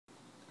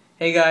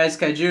Hey guys,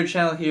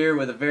 Kaijudo here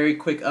with a very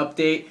quick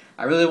update.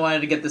 I really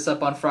wanted to get this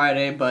up on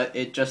Friday, but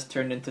it just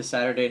turned into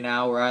Saturday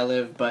now where I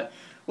live, but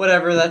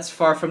whatever, that's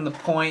far from the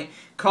point.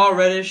 Carl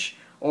Reddish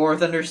or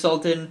Thunder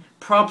Sultan,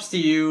 props to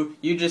you.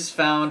 You just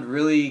found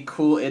really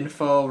cool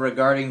info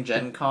regarding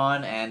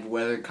GenCon and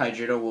whether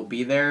Kaijudo will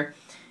be there.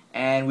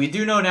 And we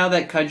do know now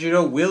that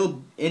Kaijudo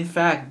will in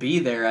fact be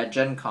there at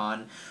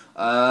GenCon.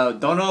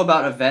 Don't know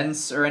about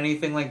events or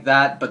anything like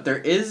that, but there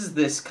is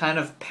this kind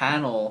of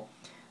panel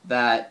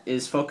that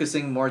is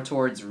focusing more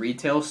towards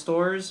retail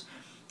stores,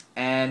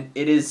 and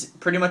it is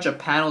pretty much a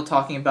panel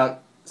talking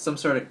about some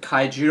sort of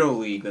Kaijudo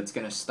League that's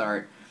going to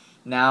start.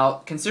 Now,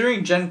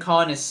 considering Gen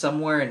Con is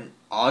somewhere in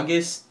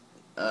August,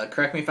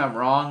 correct me if I'm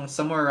wrong,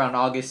 somewhere around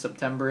August,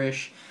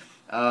 September-ish,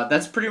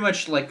 that's pretty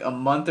much like a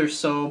month or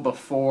so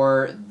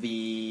before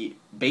the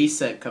base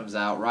set comes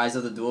out, Rise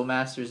of the Duel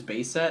Masters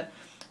base set,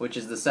 which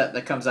is the set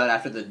that comes out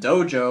after the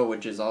Dojo,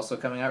 which is also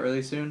coming out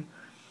really soon.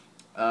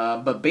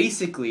 But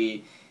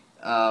basically,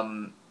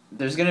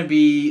 there's going to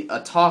be a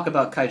talk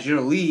about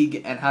Kaijudo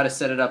League and how to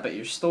set it up at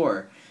your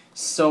store.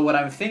 So what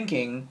I'm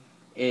thinking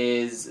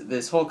is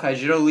this whole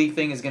Kaijudo League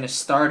thing is going to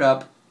start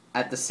up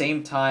at the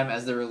same time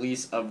as the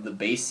release of the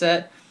base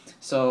set.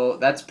 So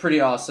that's pretty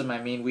awesome.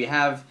 We do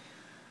have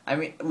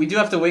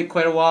to wait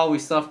quite a while. We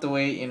still have to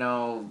wait,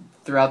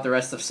 throughout the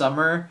rest of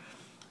summer.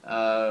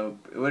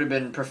 It would have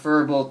been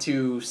preferable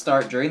to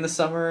start during the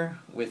summer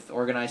with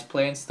organized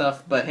play and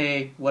stuff, but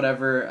hey,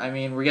 whatever.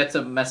 We get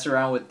to mess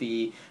around with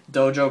the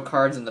dojo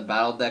cards and the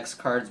Battledecks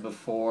cards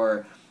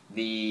before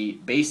the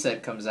base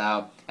set comes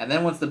out, and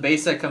then once the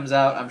base set comes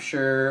out, I'm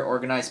sure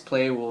organized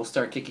play will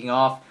start kicking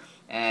off,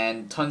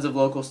 and tons of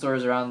local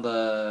stores around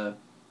the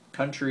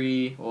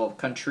country, well,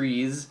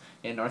 countries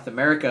in North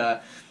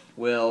America,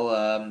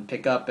 will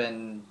pick up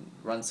and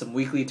run some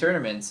weekly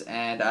tournaments,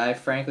 and I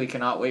frankly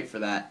cannot wait for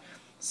that.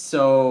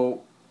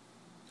 So,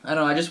 I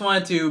don't know, I just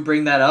wanted to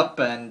bring that up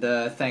and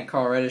thank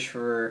Carl Reddish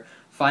for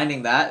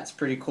finding that. It's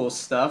pretty cool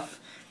stuff.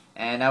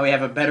 And now we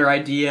have a better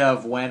idea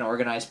of when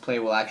organized play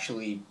will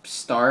actually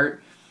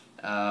start.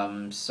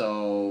 As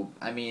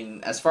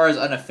far as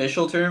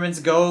unofficial tournaments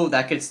go,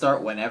 that could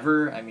start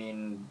whenever.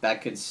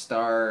 That could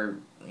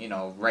start,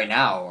 right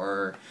now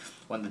or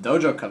when the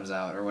dojo comes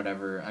out or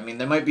whatever.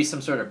 There might be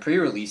some sort of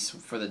pre-release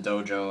for the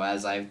dojo,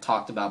 as I've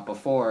talked about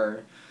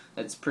before.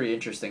 That's a pretty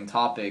interesting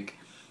topic.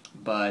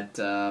 But,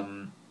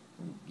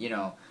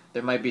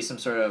 there might be some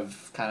sort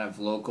of kind of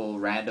local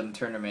random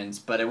tournaments,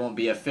 but it won't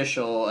be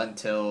official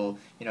until,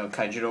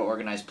 Kaijudo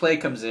organized play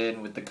comes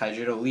in with the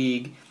Kaijudo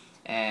League,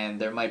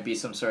 and there might be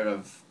some sort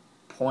of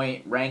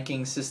point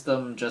ranking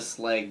system just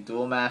like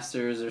Duel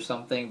Masters or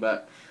something,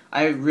 but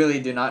I really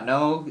do not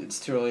know. It's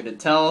too early to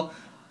tell.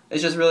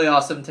 It's just really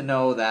awesome to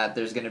know that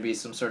there's going to be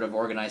some sort of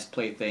organized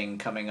play thing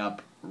coming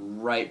up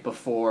right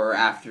before or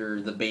after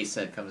the base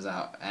set comes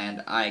out,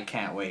 and I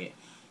can't wait.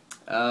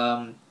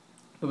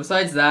 But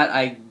besides that,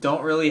 I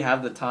don't really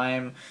have the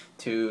time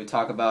to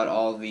talk about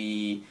all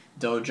the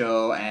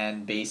dojo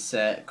and base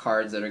set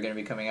cards that are going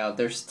to be coming out.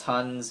 There's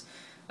tons.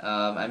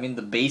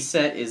 The base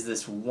set is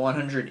this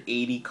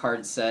 180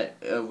 card set.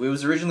 It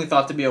was originally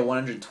thought to be a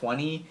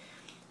 120,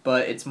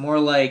 but it's more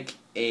like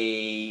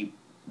a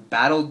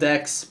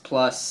Battledecks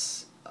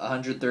plus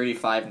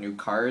 135 new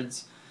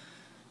cards,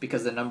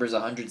 because the number's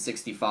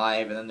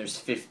 165, and then there's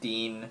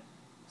 15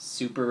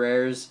 super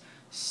rares.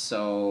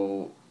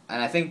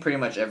 And I think pretty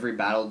much every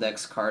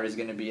Battledecks card is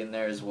going to be in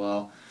there as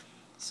well.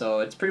 So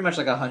it's pretty much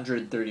like a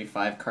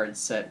 135 card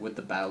set with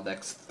the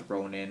Battledecks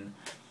thrown in.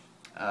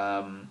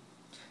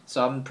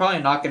 So I'm probably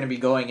not going to be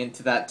going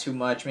into that too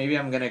much. Maybe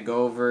I'm going to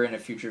go over in a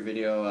future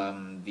video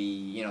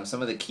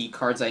some of the key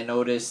cards I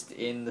noticed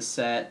in the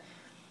set.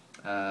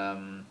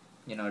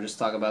 Just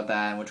talk about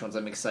that and which ones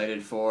I'm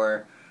excited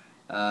for.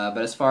 But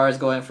as far as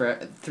going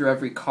through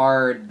every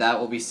card, that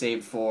will be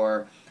saved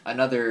for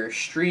another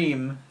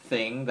stream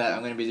thing that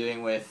I'm going to be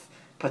doing with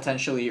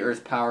potentially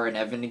Earth Power and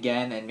Evan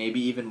again, and maybe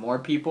even more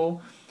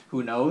people.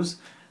 Who knows?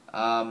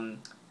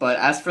 But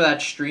as for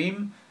that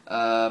stream,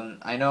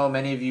 I know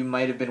many of you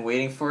might have been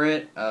waiting for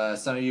it.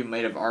 Some of you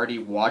might have already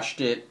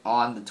watched it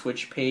on the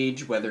Twitch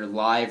page, whether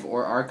live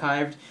or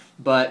archived.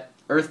 But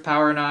Earth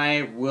Power and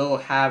I will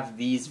have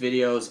these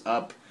videos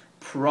up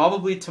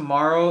probably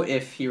tomorrow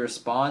if he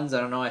responds. I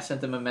don't know. I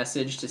sent him a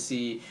message to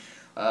see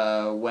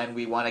when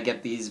we want to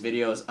get these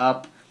videos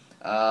up.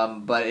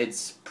 But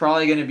it's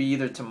probably going to be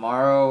either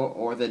tomorrow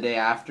or the day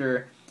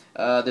after.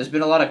 There's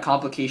been a lot of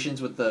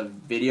complications with the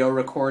video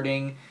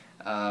recording.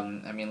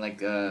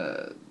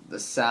 The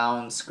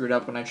sound screwed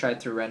up when I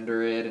tried to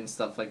render it and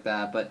stuff like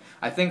that. But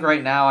I think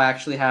right now I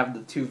actually have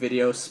the two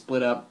videos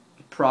split up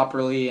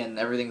properly and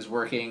everything's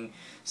working.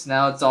 So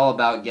now it's all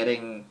about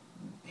getting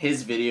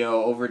his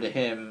video over to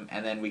him,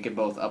 and then we could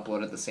both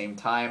upload at the same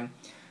time.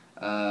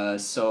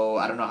 So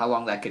I don't know how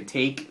long that could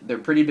take. They're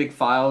pretty big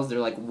files. They're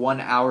like 1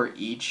 hour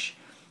each.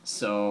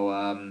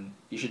 So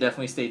you should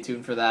definitely stay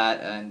tuned for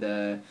that,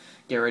 and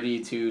get ready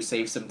to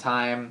save some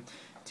time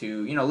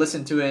to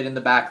listen to it in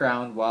the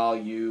background while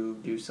you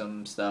do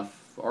some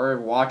stuff or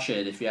watch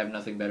it if you have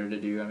nothing better to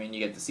do. I mean, you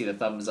get to see the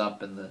thumbs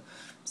up and the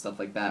stuff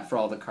like that for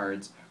all the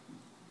cards.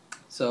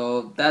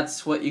 So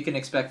that's what you can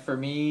expect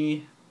from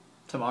me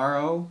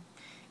tomorrow.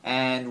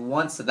 And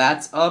once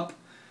that's up,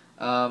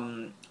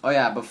 oh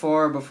yeah,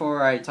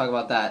 before I talk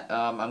about that,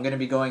 I'm gonna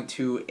be going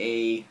to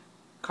a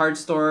card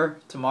store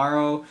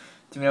tomorrow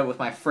to meet up with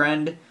my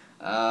friend.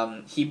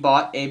 He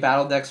bought a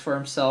Battledecks for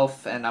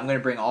himself, and I'm gonna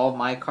bring all of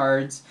my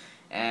cards.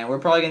 And we're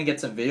probably going to get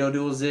some video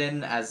duels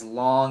in as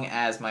long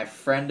as my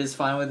friend is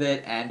fine with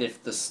it and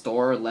if the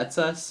store lets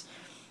us.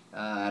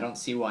 I don't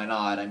see why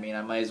not. I mean,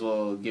 I might as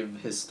well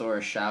give his store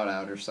a shout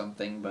out or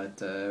something, but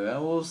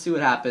we'll see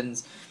what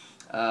happens.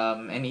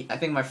 And I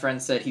think my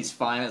friend said he's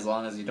fine as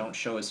long as you don't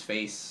show his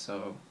face,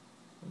 so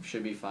it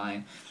should be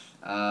fine.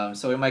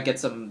 So we might get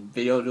some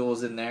video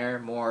duels in there,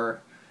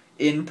 more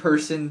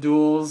in-person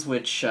duels,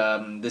 which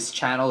this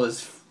channel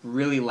is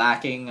really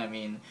lacking. I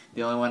mean,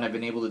 the only one I've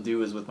been able to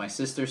do is with my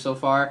sister so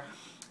far.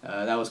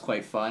 That was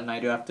quite fun, I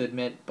do have to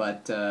admit,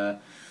 but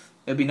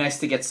it'd be nice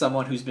to get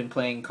someone who's been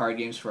playing card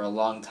games for a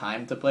long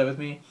time to play with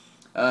me.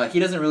 He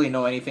doesn't really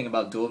know anything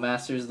about Duel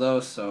Masters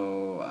though,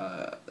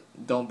 so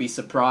don't be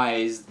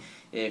surprised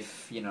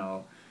if, you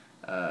know,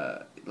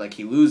 like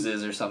he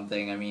loses or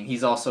something. I mean,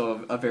 he's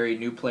also a very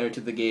new player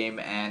to the game,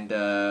 and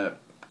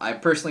I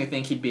personally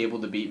think he'd be able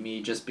to beat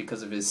me just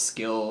because of his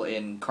skill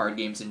in card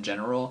games in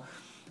general.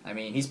 I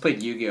mean, he's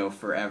played Yu-Gi-Oh!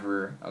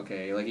 Forever,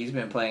 okay? Like, he's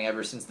been playing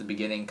ever since the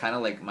beginning, kind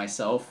of like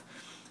myself,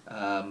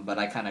 but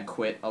I kind of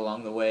quit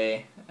along the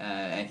way,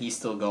 and he's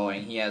still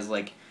going. He has,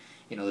 like,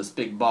 you know, this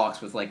big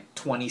box with, like,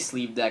 20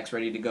 sleeve decks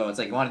ready to go. It's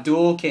like, you want to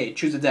duel? Okay,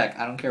 choose a deck.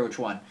 I don't care which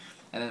one.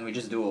 And then we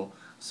just duel.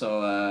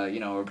 So, you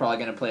know, we're probably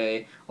going to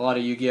play a lot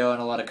of Yu-Gi-Oh!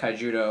 And a lot of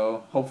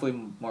Kaijudo, hopefully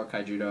more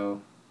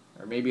Kaijudo,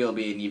 or maybe it'll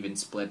be an even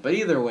split. But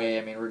either way,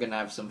 I mean, we're going to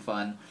have some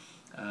fun,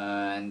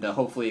 and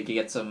hopefully you can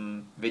get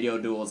some video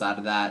duels out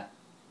of that.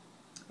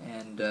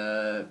 And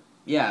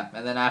yeah,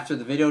 and then after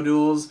the video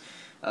duels,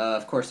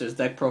 of course there's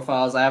deck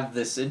profiles. I have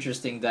this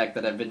interesting deck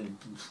that I've been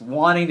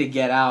wanting to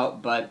get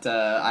out, but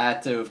I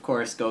had to, of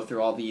course, go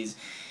through all these,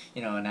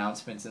 you know,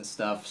 announcements and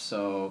stuff.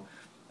 So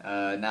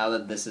now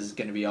that this is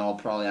going to be all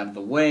probably out of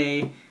the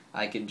way,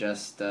 I can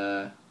just,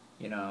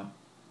 you know,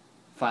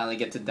 finally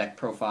get to deck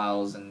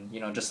profiles and, you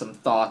know, just some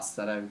thoughts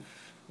that I've,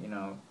 you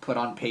know, put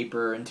on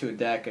paper into a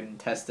deck and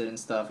tested and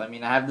stuff. I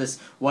mean, I have this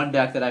one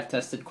deck that I've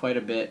tested quite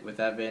a bit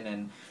with Evan,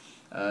 and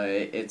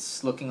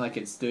it's looking like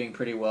it's doing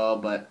pretty well,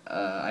 but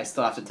I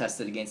still have to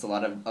test it against a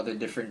lot of other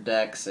different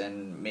decks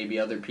and maybe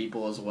other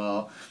people as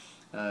well,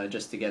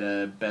 just to get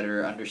a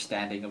better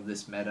understanding of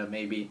this meta,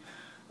 maybe.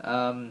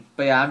 But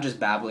yeah, I'm just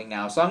babbling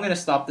now, so I'm going to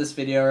stop this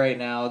video right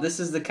now. This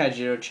is the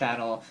Kaijudo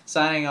channel,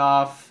 signing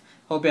off.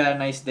 Hope you had a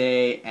nice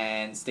day,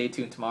 and stay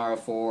tuned tomorrow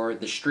for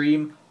the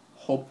stream,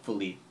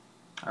 hopefully.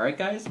 Alright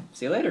guys,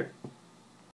 see you later.